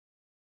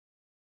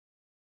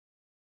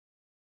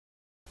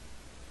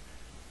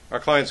Our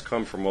clients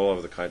come from all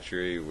over the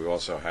country. We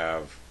also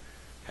have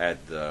had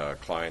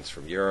clients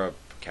from Europe,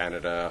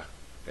 Canada,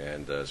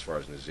 and as far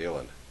as New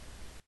Zealand.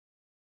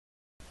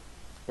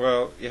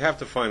 Well, you have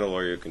to find a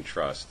lawyer you can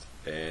trust,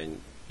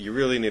 and you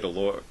really need a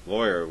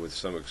lawyer with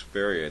some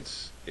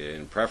experience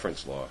in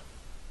preference law.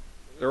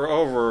 There are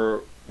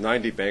over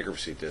 90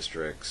 bankruptcy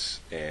districts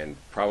and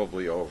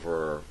probably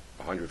over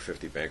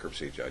 150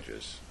 bankruptcy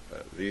judges.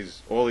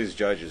 All these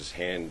judges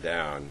hand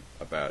down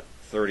about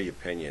 30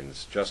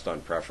 opinions just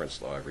on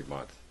preference law every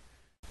month.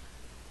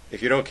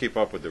 If you don't keep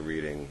up with the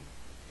reading,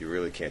 you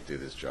really can't do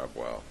this job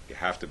well. You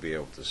have to be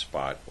able to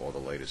spot all the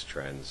latest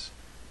trends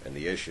and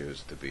the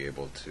issues to be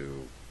able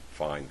to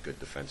find good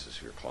defenses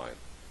for your client.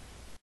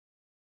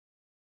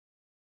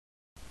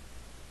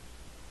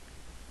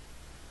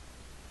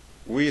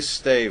 We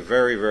stay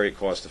very, very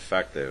cost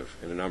effective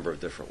in a number of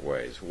different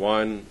ways.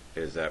 One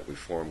is that we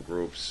form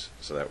groups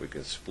so that we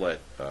can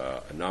split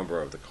a number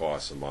of the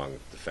costs among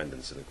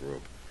defendants in the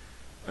group.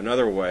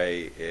 Another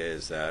way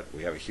is that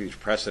we have a huge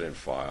precedent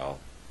file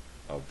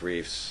of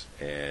briefs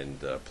and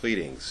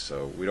pleadings,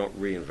 so we don't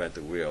reinvent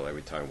the wheel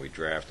every time we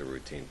draft a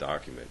routine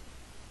document.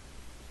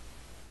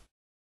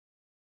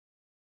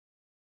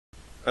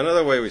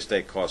 Another way we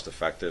stay cost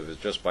effective is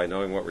just by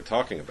knowing what we're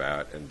talking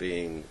about and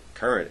being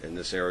current in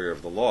this area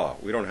of the law.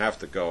 We don't have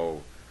to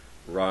go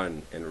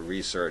run and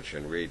research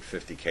and read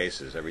 50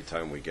 cases every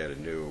time we get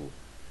a new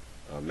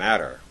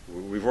matter.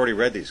 We've already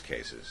read these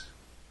cases.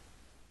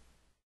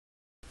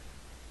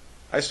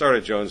 I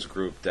started Jones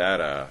Group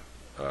Data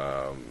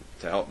to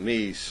help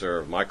me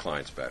serve my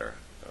clients better.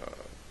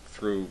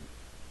 Through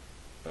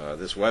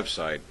this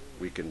website,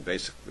 we can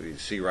basically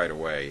see right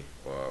away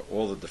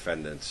all the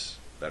defendants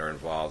that are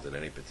involved in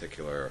any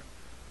particular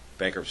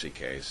bankruptcy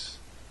case,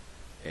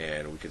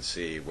 and we can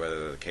see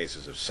whether the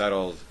cases have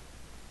settled,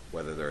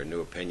 whether there are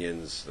new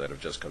opinions that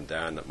have just come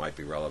down that might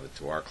be relevant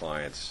to our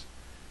clients,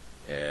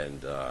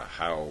 and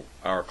how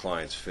our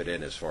clients fit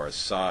in as far as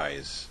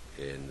size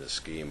in the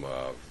scheme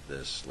of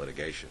this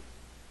litigation.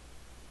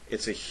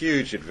 It's a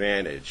huge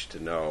advantage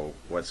to know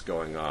what's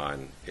going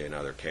on in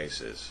other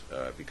cases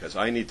because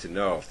I need to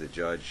know if the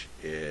judge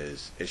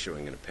is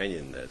issuing an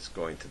opinion that's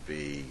going to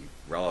be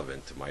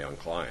relevant to my own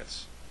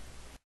clients.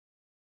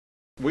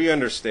 We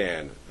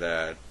understand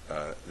that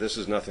this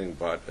is nothing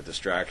but a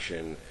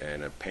distraction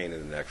and a pain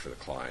in the neck for the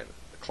client.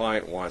 The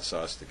client wants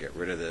us to get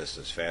rid of this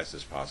as fast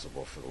as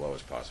possible for the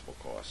lowest possible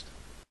cost.